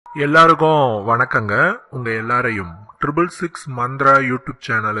எல்லாருக்கும் வணக்கங்க. உங்க எல்லாரையும் 666 மந்த்ரா யூடியூப்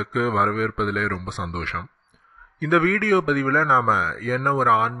சேனலுக்கு வரவேற்பதிலே ரொம்ப சந்தோஷம். இந்த வீடியோ பதிவில் நாம என்ன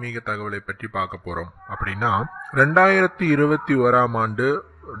ஒரு ஆன்மீக தகவலை பற்றி பார்க்க போறோம் அப்படின்னா, 2021ஆம் ஆண்டு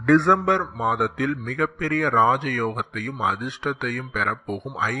டிசம்பர் மாதத்தில் மிகப்பெரிய ராஜயோகத்தையும் அதிர்ஷ்டத்தையும்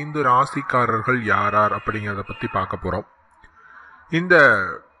பெறப்போகும் 5 ராசிக்காரர்கள் யாரார் அப்படிங்கிறத பத்தி பார்க்க போறோம். இந்த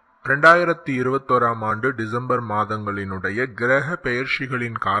 2021ஆம் ஆண்டு டிசம்பர் மாதங்களினுடைய கிரக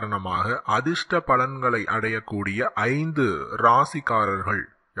பெயர்ச்சிகளின் காரணமாக அதிர்ஷ்ட பலன்களை அடையக்கூடிய 5 ராசிக்காரர்கள்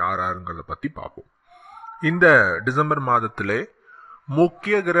யாராருங்கிறத பத்தி பார்ப்போம். இந்த டிசம்பர் மாதத்திலே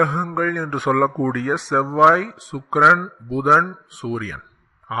முக்கிய கிரகங்கள் என்று சொல்லக்கூடிய செவ்வாய், சுக்கிரன், புதன், சூரியன்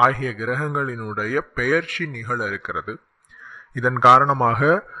ஆகிய கிரகங்களினுடைய பெயர்ச்சி நிகழ இருக்கிறது. இதன் காரணமாக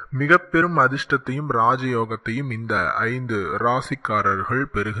மிக பெரும் அதிர்ஷ்டத்தையும் ராஜயோகத்தையும் இந்த 5 ராசிக்காரர்கள்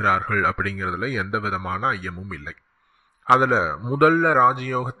பெறுகிறார்கள் அப்படிங்கிறதுல எந்த விதமான ஐயமும் இல்லை. அதுல முதல்ல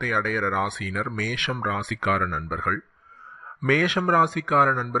ராஜயோகத்தை அடையிற ராசியினர் மேஷம் ராசிக்கார நண்பர்கள். மேஷம் ராசிக்கார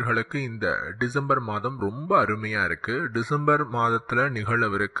நண்பர்களுக்கு இந்த டிசம்பர் மாதம் ரொம்ப அருமையா இருக்கு. டிசம்பர் மாதத்துல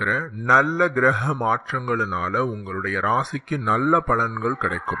நிகழவிருக்கிற நல்ல கிரக மாற்றங்களினால உங்களுடைய ராசிக்கு நல்ல பலன்கள்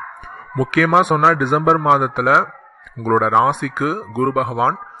கிடைக்கும். முக்கியமா சொன்னா டிசம்பர் மாதத்துல உங்களோட ராசிக்கு குரு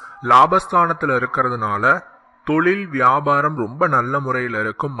பகவான் லாபஸ்தானத்துல இருக்கிறதுனால தொழில் வியாபாரம் ரொம்ப நல்ல முறையில்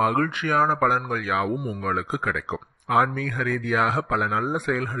இருக்கும். மகிழ்ச்சியான பலன்கள் யாவும் உங்களுக்கு கிடைக்கும். ஆன்மீக ரீதியாக பல நல்ல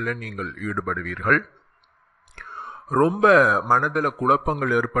செயல்களில் நீங்கள் ஈடுபடுவீர்கள். ரொம்ப மனதில்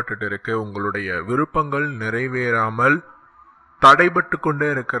குழப்பங்கள் ஏற்பட்டு இருக்கு, உங்களுடைய விருப்பங்கள் நிறைவேறாமல் தடைபட்டு கொண்டே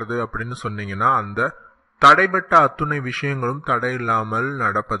இருக்கிறது அப்படின்னு சொன்னீங்கன்னா, அந்த தடைபட்ட அத்துணை விஷயங்களும் தடையில்லாமல்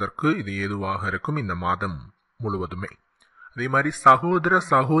நடப்பதற்கு இது ஏதுவாக இருக்கும் இந்த மாதம் முழுவதுமே. அதே மாதிரி சகோதர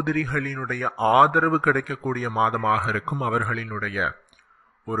சகோதரிகளினுடைய ஆதரவு கிடைக்கக்கூடிய மாதமாக இருக்கும். அவர்களினுடைய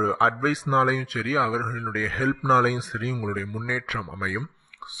ஒரு அட்வைஸ்னாலையும் சரி, அவர்களினுடைய ஹெல்ப்னாலையும் சரி உங்களுடைய முன்னேற்றம் அமையும்.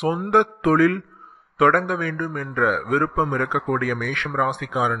 சொந்த தொழில் தொடங்க வேண்டும் என்ற விருப்பம் இருக்கக்கூடிய மேஷம்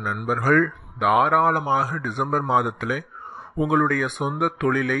ராசிக்காரன் நண்பர்கள் தாராளமாக டிசம்பர் மாதத்திலே உங்களுடைய சொந்த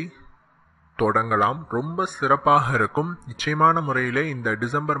தொழிலை தொடங்கலாம். ரொம்ப சிறப்பாக இருக்கும். நிச்சயமான முறையிலே இந்த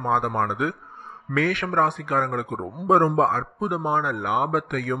டிசம்பர் மாதமானது மேஷம் ராசிக்காரங்களுக்கு ரொம்ப ரொம்ப அற்புதமான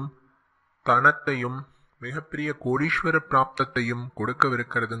லாபத்தையும் தனத்தையும் மிகப்பெரிய கோடீஸ்வர பிராப்தத்தையும்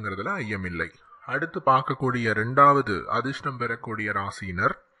கொடுக்கவிருக்கிறதுங்கிறதுல ஐயமில்லை. அடுத்து பார்க்கக்கூடிய 2வது அதிர்ஷ்டம் பெறக்கூடிய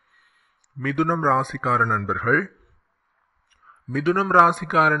ராசியினர் மிதுனம் ராசிக்கார நண்பர்கள். மிதுனம்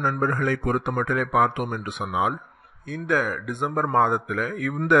ராசிக்கார நண்பர்களை பொறுத்த மட்டிலே பார்த்தோம் என்று சொன்னால், இந்த டிசம்பர் மாதத்துல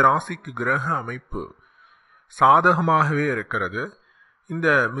இந்த ராசிக்கு கிரக அமைப்பு சாதகமாகவே இருக்கிறது. இந்த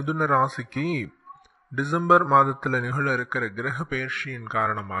மிதுன ராசிக்கு டிசம்பர் மாதத்துல நிகழ இருக்கிற கிரக பெயர்ச்சியின்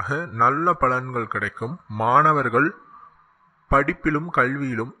காரணமாக நல்ல பலன்கள் கிடைக்கும். மாணவர்கள் படிப்பிலும்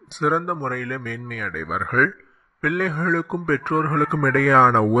கல்வியிலும் சிறந்த முறையில மேன்மை அடைவார்கள். பிள்ளைகளுக்கும் பெற்றோர்களுக்கும்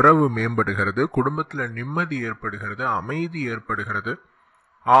இடையேயான உறவு மேம்படுகிறது. குடும்பத்துல நிம்மதி ஏற்படுகிறது, அமைதி ஏற்படுகிறது.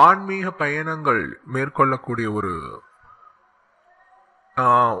 ஆன்மீக பயணங்கள் மேற்கொள்ளக்கூடிய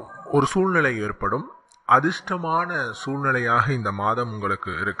ஒரு சூழ்நிலை ஏற்படும். அதிர்ஷ்டமான சூழ்நிலையாக இந்த மாதம்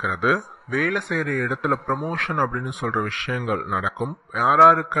உங்களுக்கு இருக்கிறது. வேலை செய்யற இடத்துல ப்ரமோஷன் அப்படின்னு சொல்ற விஷயங்கள் நடக்கும்.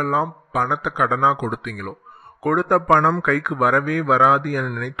 யாராருக்கெல்லாம் பணத்தை கடனா கொடுத்தீங்களோ, கொடுத்த பணம் கைக்கு வரவே வராது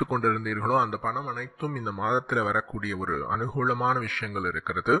என நினைத்து கொண்டிருந்தீர்களோ, அந்த பணம் அனைத்தும் இந்த மாதத்துல வரக்கூடிய ஒரு அனுகூலமான விஷயங்கள்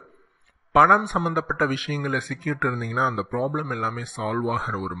இருக்கிறது. பணம் சம்பந்தப்பட்ட விஷயங்களை சிக்கிட்டு இருந்தீங்கன்னா அந்த ப்ராப்ளம் எல்லாமே சால்வ்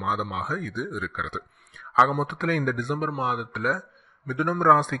ஆகிற ஒரு மாதமாக இது இருக்கிறது. ஆக மொத்தத்துல இந்த டிசம்பர் மாதத்துல மிதுனம்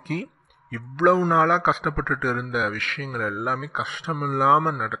ராசிக்கு இவ்வளவு நாளா கஷ்டப்பட்டுட்டு இருந்த விஷயங்கள் எல்லாமே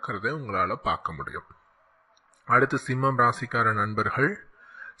கஷ்டமில்லாம நடக்கிறத உங்களால பார்க்க முடியும். அடுத்து சிம்மம் ராசிக்கார நண்பர்கள்.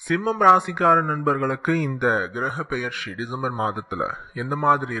 சிம்மம் ராசிக்கார நண்பர்களுக்கு இந்த கிரக பெயர்ச்சி டிசம்பர் மாதத்துல எந்த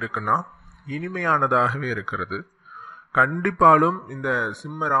மாதிரி இருக்குன்னா, இனிமையானதாகவே இருக்கிறது. கண்டிப்பாலும் இந்த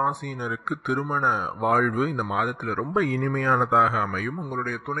சிம்ம ராசியினருக்கு திருமண வாழ்வு இந்த மாதத்துல ரொம்ப இனிமையானதாக அமையும்.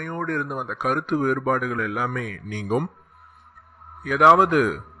 உங்களுடைய துணையோடு இருந்து வந்த கருத்து வேறுபாடுகள் எல்லாமே நீங்கும். ஏதாவது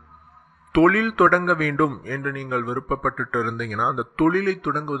தொழில் தொடங்க வேண்டும் என்று நீங்கள் விருப்பப்பட்டு இருந்தீங்கன்னா அந்த தொழிலை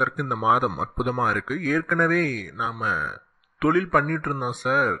தொடங்குவதற்கு இந்த மாதம் அற்புதமா இருக்கு. ஏற்கனவே நாம தொழில் பண்ணிட்டு இருந்தோம்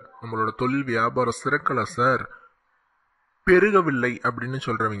சார், நம்மளோட தொழில் வியாபாரம் சிறக்கல சார், பெருகவில்லை அப்படின்னு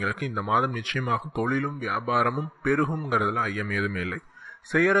சொல்றவங்களுக்கு இந்த மாதம் நிச்சயமாக தொழிலும் வியாபாரமும் பெருகுங்கிறதுல ஐயம் எதுவுமே இல்லை.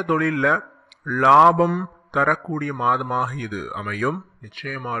 செய்யற தொழில்ல லாபம் தரக்கூடிய மாதமாக இது அமையும்.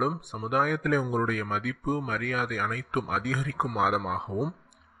 நிச்சயமாலும் சமுதாயத்திலே உங்களுடைய மதிப்பு மரியாதை அனைத்தும் அதிகரிக்கும் மாதமாகவும்,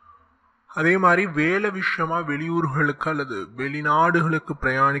 அதே மாதிரி வேலை விஷயமா வெளியூர்களுக்கு அல்லது வெளிநாடுகளுக்கு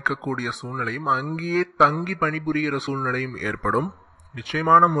பிரயாணிக்கக்கூடிய சூழ்நிலையும் அங்கேயே தங்கி பணிபுரிகிற சூழ்நிலையும் ஏற்படும்.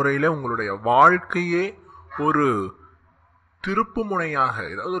 நிச்சயமான முறையில உங்களுடைய வாழ்க்கையே ஒரு திருப்பு முனையாக,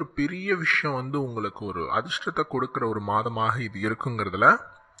 ஏதாவது ஒரு பெரிய விஷயம் உங்களுக்கு ஒரு அதிர்ஷ்டத்தை கொடுக்கிற ஒரு மாதமாக இது இருக்குங்கிறதுல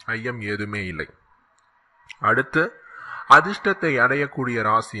ஐயம் ஏதுமே இல்லை. அடுத்து அதிர்ஷ்டத்தை அடையக்கூடிய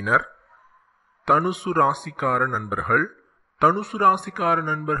ராசினர் தனுசு ராசிக்கார நண்பர்கள். தனுசு ராசிக்கார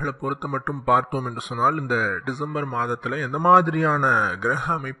நண்பர்களை பொறுத்த மட்டும் பார்த்தோம் என்று சொன்னால், இந்த டிசம்பர் மாதத்துல எந்த மாதிரியான கிரக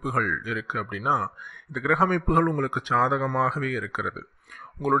அமைப்புகள் இருக்கு அப்படின்னா, இந்த கிரக அமைப்புகள் உங்களுக்கு சாதகமாகவே இருக்கிறது.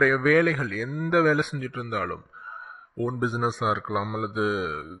 உங்களுடைய வேலைகள், எந்த வேலை செஞ்சுட்டு இருந்தாலும், ஓன் பிசினஸா இருக்கலாம் அல்லது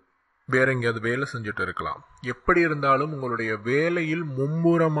வேற எங்கேயாவது வேலை செஞ்சுட்டு இருக்கலாம், எப்படி இருந்தாலும் உங்களுடைய வேலையில்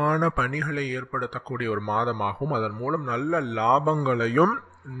மும்முரமான பணிகளை ஏற்படுத்தக்கூடிய ஒரு மாதமாகும். அதன் மூலம் நல்ல லாபங்களையும்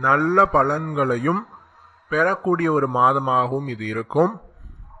நல்ல பலன்களையும் பெறக்கூடிய ஒரு மாதமாகவும் இது இருக்கும்.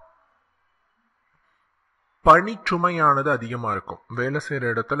 பணிச்சுமையானது அதிகமா இருக்கும். வேலை செய்யற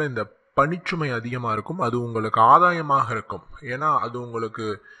இடத்துல இந்த பணிச்சுமை அதிகமா இருக்கும். அது உங்களுக்கு ஆதாயமாக இருக்கும். ஏன்னா அது உங்களுக்கு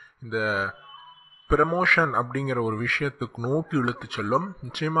இந்த ப்ரமோஷன் அப்படிங்கிற ஒரு விஷயத்துக்கு நோக்கி இழுத்து செல்லும்.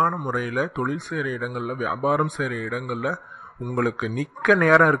 நிச்சயமான முறையில தொழில் செய்யற இடங்கள்ல, வியாபாரம் செய்யற இடங்கள்ல உங்களுக்கு நிக்க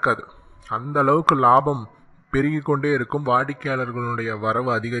நேரம் இருக்காது. அந்த அளவுக்கு லாபம் பெருகி கொண்டே இருக்கும். வாடிக்கையாளர்களுடைய வரவு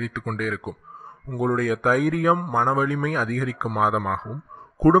அதிகரித்து கொண்டே இருக்கும். உங்களுடைய தைரியம், மன வலிமை அதிகரிக்கும் மாதமாகவும்,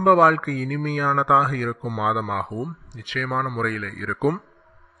 குடும்ப வாழ்க்கை இனிமையானதாக இருக்கும் மாதமாகவும் நிச்சயமான முறையில் இருக்கும்.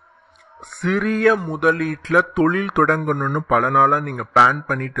 சிறிய முதலீட்டுல தொழில் தொடங்கணும்னு பல நாளா நீங்க பிளான்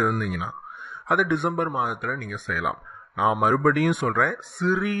பண்ணிட்டு இருந்தீங்கன்னா அதை டிசம்பர் மாதத்துல நீங்க செய்யலாம். நான் மறுபடியும் சொல்றேன்,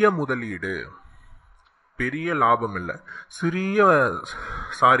 சிறிய முதலீடு, பெரிய லாபம் இல்லை,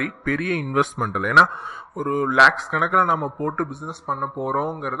 பெரிய இன்வெஸ்ட்மெண்ட் இல்லை. ஏன்னா ஒரு லேக்ஸ் கணக்கில் நம்ம போட்டு பிஸ்னஸ் பண்ண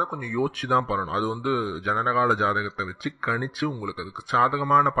போறோங்கிறத கொஞ்சம் யோசிச்சு தான் பண்ணணும். அது ஜனனகால ஜாதகத்தை வச்சு கணிச்சு உங்களுக்கு அதுக்கு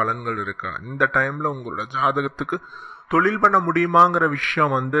சாதகமான பலன்கள் இருக்கா, இந்த டைம்ல உங்களோட ஜாதகத்துக்கு தொழில் பண்ண முடியுமாங்கிற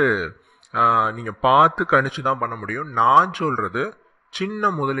விஷயம் நீங்க பார்த்து கணிச்சு தான் பண்ண முடியும். நான் சொல்றது சின்ன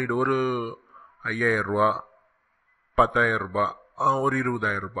முதலீடு, ஒரு 5,000 ரூபாய், 10,000 ரூபாய், ஒரு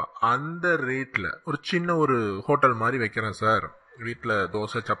 20,000 ரூபாய், அந்த ரேட்ல ஒரு சின்ன ஒரு ஹோட்டல் மாதிரி வைக்கிறேன் சார், வீட்டில்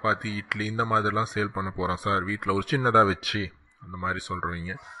தோசை, சப்பாத்தி, இட்லி இந்த மாதிரிலாம் சேல் பண்ண போகிறோம் சார், வீட்டில் ஒரு சின்னதாக வச்சு, அந்த மாதிரி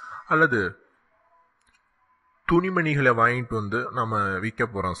சொல்கிறவங்க. அல்லது துணிமணிகளை வாங்கிட்டு நம்ம விற்க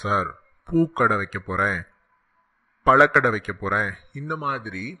போகிறோம் சார், பூக்கடை வைக்க போகிறேன், பழக்கடை வைக்க போகிறேன், இந்த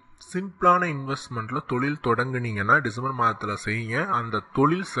மாதிரி சிம்பிளான இன்வெஸ்ட்மெண்ட்ல தொழில் தொடங்குனீங்கன்னா டிசம்பர் மாதத்துல செய்யுங்க. அந்த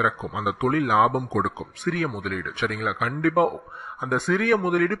தொழில் சிறக்கும், அந்த தொழில் லாபம் கொடுக்கும். சிறிய முதலீடு, சரிங்களா? கண்டிப்பா அந்த சிறிய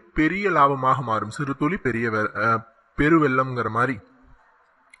முதலீடு பெரிய லாபமாக மாறும். சிறு தொழில் பெருவெள்ளம்ங்கிற மாதிரி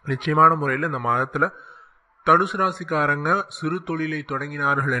நிச்சயமான முறையில் இந்த மாதத்துல தனுசு ராசிக்காரங்க சிறு தொழிலை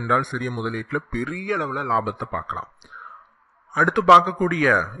தொடங்கினார்கள் என்றால் சிறிய முதலீட்டுல பெரிய அளவுல லாபத்தை பார்க்கலாம். அடுத்து பார்க்கக்கூடிய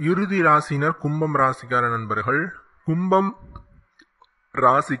இறுதி ராசினர் கும்பம் ராசிக்கார நண்பர்கள். கும்பம்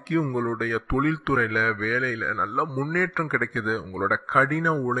ராசிக்கு உங்களுடைய தொழில்துறையில, வேலையில நல்ல முன்னேற்றம் கிடைக்குது. உங்களோட கடின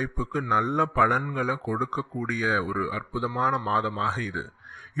உழைப்புக்கு நல்ல பலன்களை கொடுக்கக்கூடிய ஒரு அற்புதமான மாதமாக இது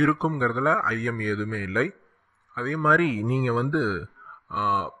இருக்குங்கிறதுல ஐயம் ஏதுமே இல்லை. அதே மாதிரி நீங்க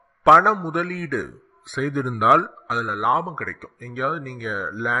பண முதலீடு செய்திருந்தால் அதுல லாபம் கிடைக்கும். எங்கேயாவது நீங்க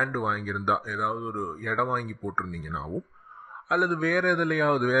லேண்ட் வாங்கியிருந்தா, ஏதாவது ஒரு இடம் வாங்கி போட்டிருந்தீங்கன்னாவும், அல்லது வேற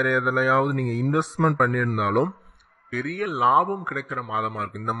எதுலையாவது நீங்க இன்வெஸ்ட்மெண்ட் பண்ணியிருந்தாலும் பெரிய லாபம் கிடைக்கிற மாதமா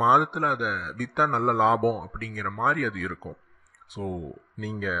இருக்கும். இந்த மாதத்துல அதை வித்தா நல்ல லாபம் அப்படிங்கிற மாதிரி அது இருக்கும். ஸோ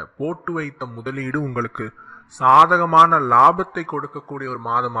நீங்க போட்டு வைத்த முதலீடு உங்களுக்கு சாதகமான லாபத்தை கொடுக்கக்கூடிய ஒரு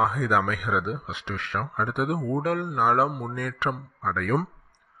மாதமாக இது அமைகிறது. ஃபர்ஸ்ட் விஷயம். அடுத்தது உடல் நலம் முன்னேற்றம் அடையும்.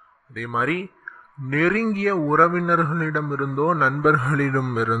 அதே மாதிரி நெருங்கிய உறவினர்களிடம் இருந்தோ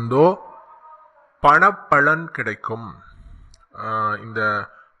நண்பர்களிடம் இருந்தோ பணப்பலன் கிடைக்கும். இந்த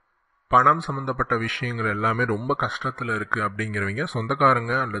பணம் சம்பந்தப்பட்ட விஷயங்கள் எல்லாமே ரொம்ப கஷ்டத்துல இருக்கு அப்படிங்கிறவங்க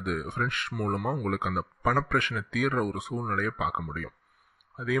சொந்தக்காரங்க அல்லது ஃப்ரெண்ட்ஸ் மூலமா உங்களுக்கு அந்த பண பிரச்சனை தீர்ற ஒரு சூழ்நிலையை பார்க்க முடியும்.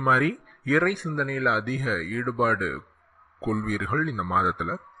 அதே மாதிரி இறை சிந்தனையில அதிக ஈடுபாடு கொள்வீர்கள். இந்த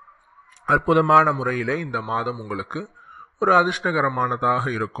மாதத்துல அற்புதமான முறையிலே இந்த மாதம் உங்களுக்கு ஒரு அதிர்ஷ்டகரமானதாக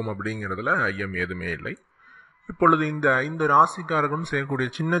இருக்கும் அப்படிங்கிறதுல ஐயம் ஏதுமே இல்லை. இப்பொழுது இந்த 5 ராசிக்காரர்களும் செய்யக்கூடிய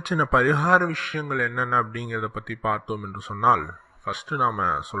சின்ன சின்ன பரிகார விஷயங்கள் என்னென்ன அப்படிங்கிறத பத்தி பார்த்தோம் என்று சொன்னால், ஃபர்ஸ்ட் நாம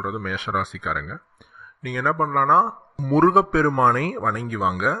சொல்றது மேஷராசிக்காரங்க. நீங்க என்ன பண்ணலாம்னா, முருகப்பெருமானை வணங்கி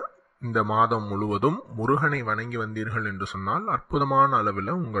வாங்க. இந்த மாதம் முழுவதும் முருகனை வணங்கி வந்தீர்கள் என்று சொன்னால் அற்புதமான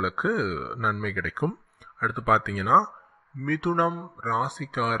அளவில் உங்களுக்கு நன்மை கிடைக்கும். அடுத்து பார்த்தீங்கன்னா, மிதுனம்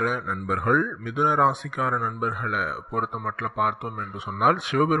ராசிக்கார நண்பர்கள். மிதுன ராசிக்கார நண்பர்களை பொறுத்த மட்டும் பார்த்தோம் என்று சொன்னால்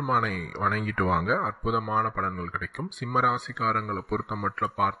சிவபெருமானை வணங்கிட்டு வாங்க, அற்புதமான பலன்கள் கிடைக்கும். சிம்ம ராசிக்காரங்களை பொறுத்த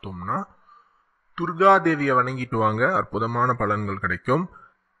மட்டும் பார்த்தோம்னா துர்காதேவியை வணங்கிட்டு வாங்க, அற்புதமான பலன்கள் கிடைக்கும்.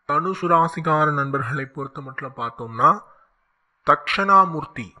 தனுசு ராசிக்கார நண்பர்களை பொறுத்த மட்டும் பார்த்தோம்னா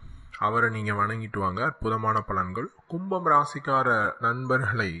தக்ஷணாமூர்த்தி, அவரை நீங்க வணங்கிட்டு வாங்க, அற்புதமான பலன்கள். கும்பம் ராசிக்கார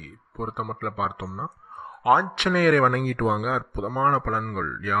நண்பர்களை பொறுத்த மட்டும் பார்த்தோம்னா ஆஞ்சநேயரை வணங்கிட்டு வாங்க, அற்புதமான பலன்கள்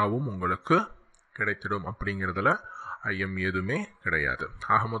யாவும் உங்களுக்கு கிடைத்திடும் அப்படிங்கிறதுல ஐயம் எதுவுமே கிடையாது.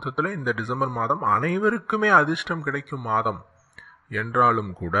 ஆக மொத்தத்தில் இந்த டிசம்பர் மாதம் அனைவருக்குமே அதிர்ஷ்டம் கிடைக்கும் மாதம்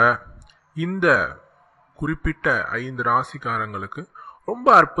என்றாலும் கூட இந்த குறிப்பிட்ட 5 ராசிக்காரங்களுக்கு ரொம்ப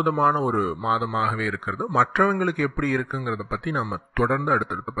அற்புதமான ஒரு மாதமாகவே இருக்கிறது. மற்றவங்களுக்கு எப்படி இருக்குங்கிறத பற்றி நம்ம தொடர்ந்து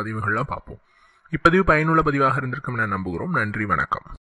அடுத்தடுத்த பதிவுகளில் பார்ப்போம். இப்பதிவு பயனுள்ள பதிவாக இருந்திருக்கும் என நம்புகிறோம். நன்றி, வணக்கம்.